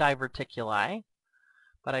diverticuli,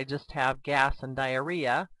 but I just have gas and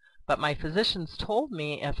diarrhea. But my physicians told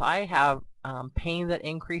me if I have pain that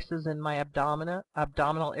increases in my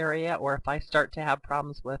abdominal area, or if I start to have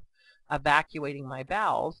problems with evacuating my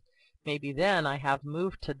bowels, maybe then I have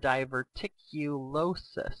moved to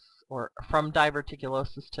diverticulosis, or from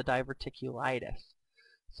diverticulosis to diverticulitis.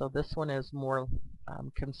 So this one is more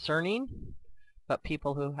concerning, but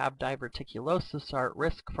people who have diverticulosis are at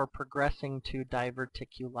risk for progressing to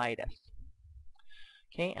diverticulitis.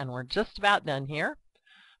 Okay, and we're just about done here.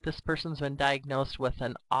 This person's been diagnosed with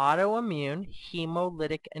an autoimmune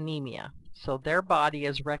hemolytic anemia. So their body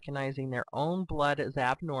is recognizing their own blood as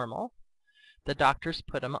abnormal. The doctors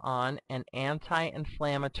put them on an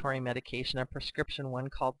anti-inflammatory medication, a prescription one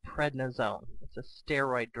called prednisone. It's a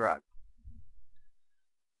steroid drug.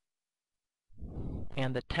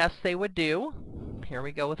 And the tests they would do, here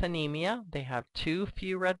we go with anemia. They have too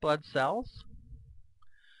few red blood cells.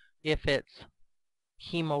 If it's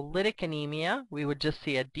hemolytic anemia, we would just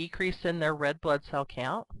see a decrease in their red blood cell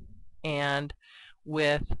count. And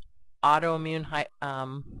with autoimmune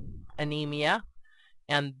anemia,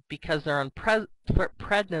 and because they're on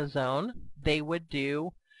prednisone, they would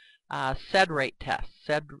do sed rate tests.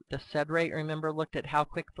 The sed rate, remember, looked at how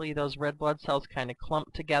quickly those red blood cells kind of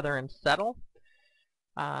clump together and settle.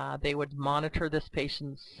 They would monitor this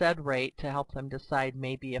patient's sed rate to help them decide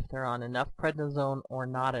maybe if they're on enough prednisone or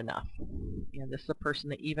not enough. And this is a person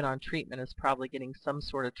that even on treatment is probably getting some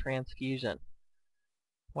sort of transfusion.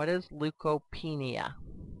 What is leukopenia?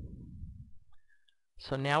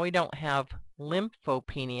 So now we don't have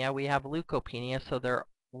lymphopenia, we have leukopenia, so their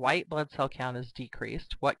white blood cell count is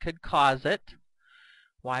decreased. What could cause it?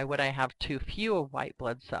 Why would I have too few of white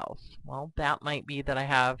blood cells? Well, that might be that I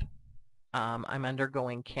have I'm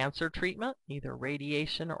undergoing cancer treatment, either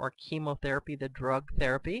radiation or chemotherapy, the drug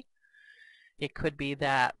therapy. It could be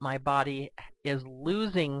that my body is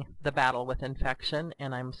losing the battle with infection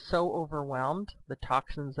and I'm so overwhelmed, the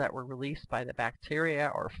toxins that were released by the bacteria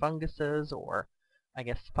or funguses, or I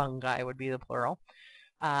guess fungi would be the plural,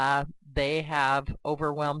 they have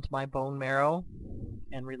overwhelmed my bone marrow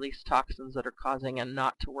and released toxins that are causing it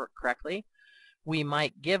not to work correctly. We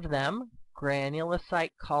might give them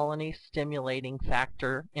granulocyte colony stimulating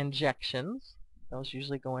factor injections. Those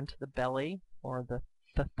usually go into the belly or the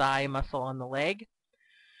thigh muscle on the leg.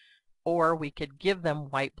 Or we could give them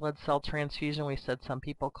white blood cell transfusion. We said some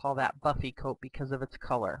people call that Buffy coat because of its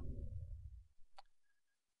color.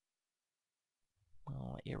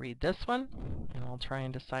 I'll let you read this one, and I'll try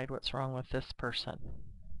and decide what's wrong with this person.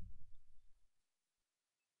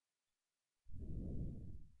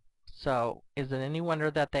 So, is it any wonder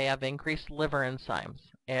that they have increased liver enzymes?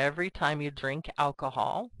 Every time you drink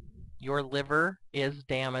alcohol, your liver is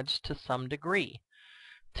damaged to some degree.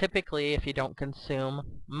 Typically, if you don't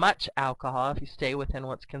consume much alcohol, if you stay within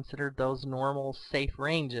what's considered those normal safe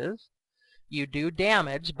ranges, you do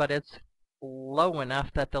damage, but it's low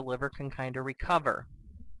enough that the liver can kind of recover.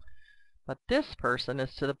 But this person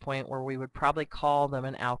is to the point where we would probably call them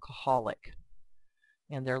an alcoholic.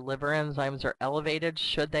 And their liver enzymes are elevated.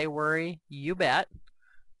 Should they worry? You bet.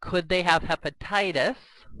 Could they have hepatitis?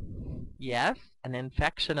 Yes, an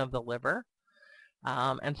infection of the liver.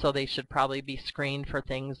 And so they should probably be screened for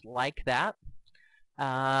things like that.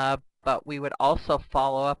 But we would also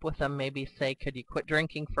follow up with them, maybe say, could you quit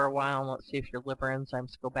drinking for a while and let's see if your liver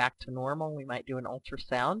enzymes go back to normal. We might do an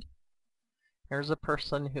ultrasound. Here's a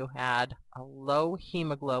person who had a low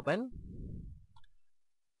hemoglobin.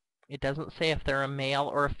 It doesn't say if they're a male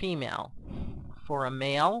or a female. For a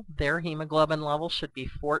male, their hemoglobin level should be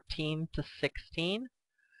 14 to 16,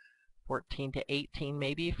 14 to 18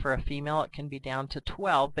 maybe. For a female, it can be down to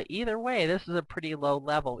 12, but either way, this is a pretty low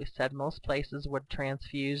level. We said most places would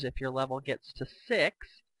transfuse if your level gets to 6.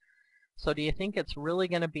 So do you think it's really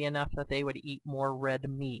going to be enough that they would eat more red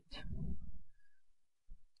meat?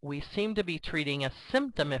 We seem to be treating a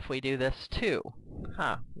symptom if we do this too.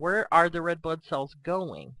 Where are the red blood cells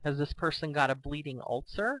going? Has this person got a bleeding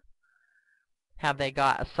ulcer? Have they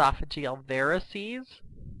got esophageal varices?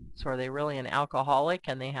 So are they really an alcoholic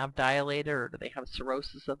and they have dilated, or do they have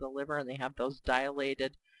cirrhosis of the liver and they have those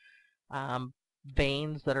dilated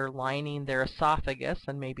veins that are lining their esophagus,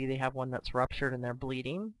 and maybe they have one that's ruptured and they're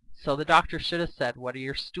bleeding? So the doctor should have said, what do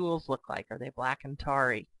your stools look like? Are they black and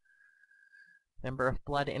tarry? Remember, if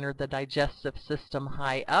blood entered the digestive system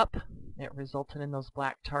high up, it resulted in those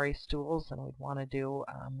black tarry stools, and we'd want to do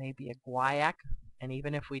maybe a guaiac. And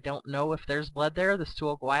even if we don't know if there's blood there, the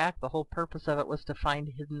stool guaiac, the whole purpose of it was to find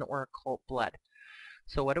hidden or occult blood.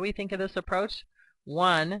 So what do we think of this approach?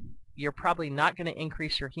 One, you're probably not going to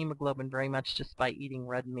increase your hemoglobin very much just by eating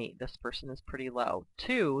red meat. This person is pretty low.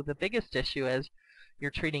 Two, the biggest issue is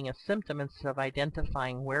you're treating a symptom instead of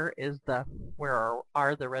identifying where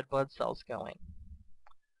are the red blood cells going.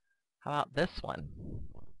 How about this one?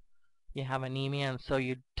 You have anemia, and so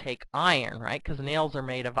you take iron, right? Because nails are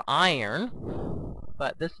made of iron,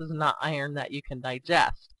 but this is not iron that you can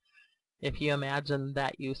digest. If you imagine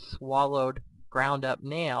that you swallowed ground up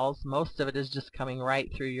nails, most of it is just coming right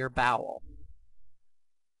through your bowel.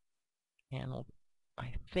 And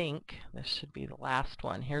I think this should be the last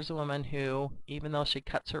one. Here's a woman who, even though she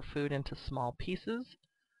cuts her food into small pieces,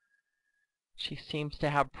 she seems to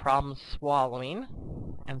have problems swallowing.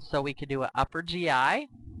 And so we could do an upper GI,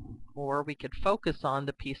 or we could focus on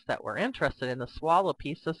the piece that we're interested in, the swallow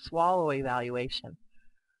piece, a swallow evaluation.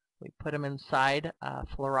 We put them inside a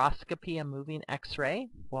fluoroscopy, a moving x-ray,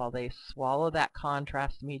 while they swallow that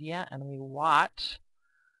contrast media, and we watch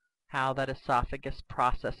how that esophagus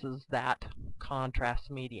processes that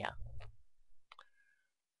contrast media.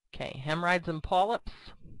 Okay, hemorrhoids and polyps.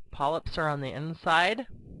 Polyps are on the inside,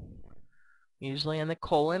 usually in the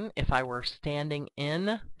colon. If I were standing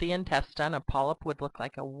in the intestine, a polyp would look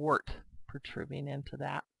like a wart protruding into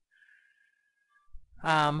that.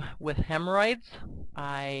 With hemorrhoids,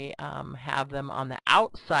 I have them on the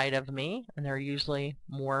outside of me, and they're usually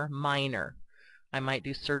more minor. I might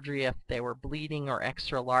do surgery if they were bleeding or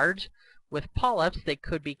extra large. With polyps, they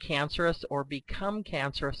could be cancerous or become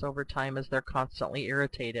cancerous over time as they're constantly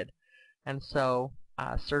irritated. And so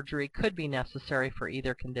surgery could be necessary for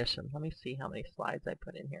either condition. Let me see how many slides I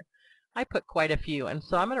put in here. I put quite a few, and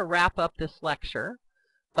so I'm going to wrap up this lecture.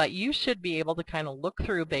 But you should be able to kind of look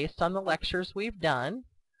through based on the lectures we've done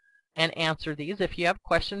and answer these. If you have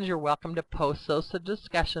questions, you're welcome to post those to the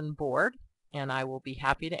discussion board, and I will be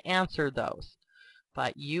happy to answer those.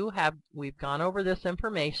 But we've gone over this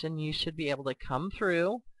information. You should be able to come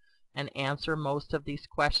through and answer most of these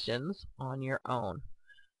questions on your own.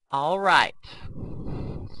 All right.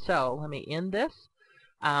 So let me end this.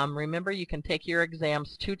 Remember, you can take your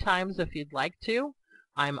exams 2 times if you'd like to.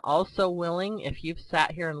 I'm also willing, if you've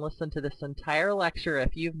sat here and listened to this entire lecture,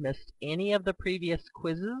 if you've missed any of the previous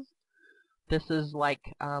quizzes, this is like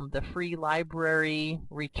the free library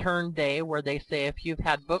return day where they say if you've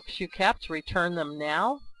had books you kept, return them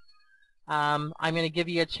now. I'm going to give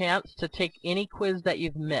you a chance to take any quiz that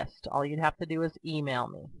you've missed. All you'd have to do is email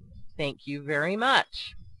me. Thank you very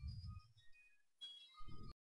much.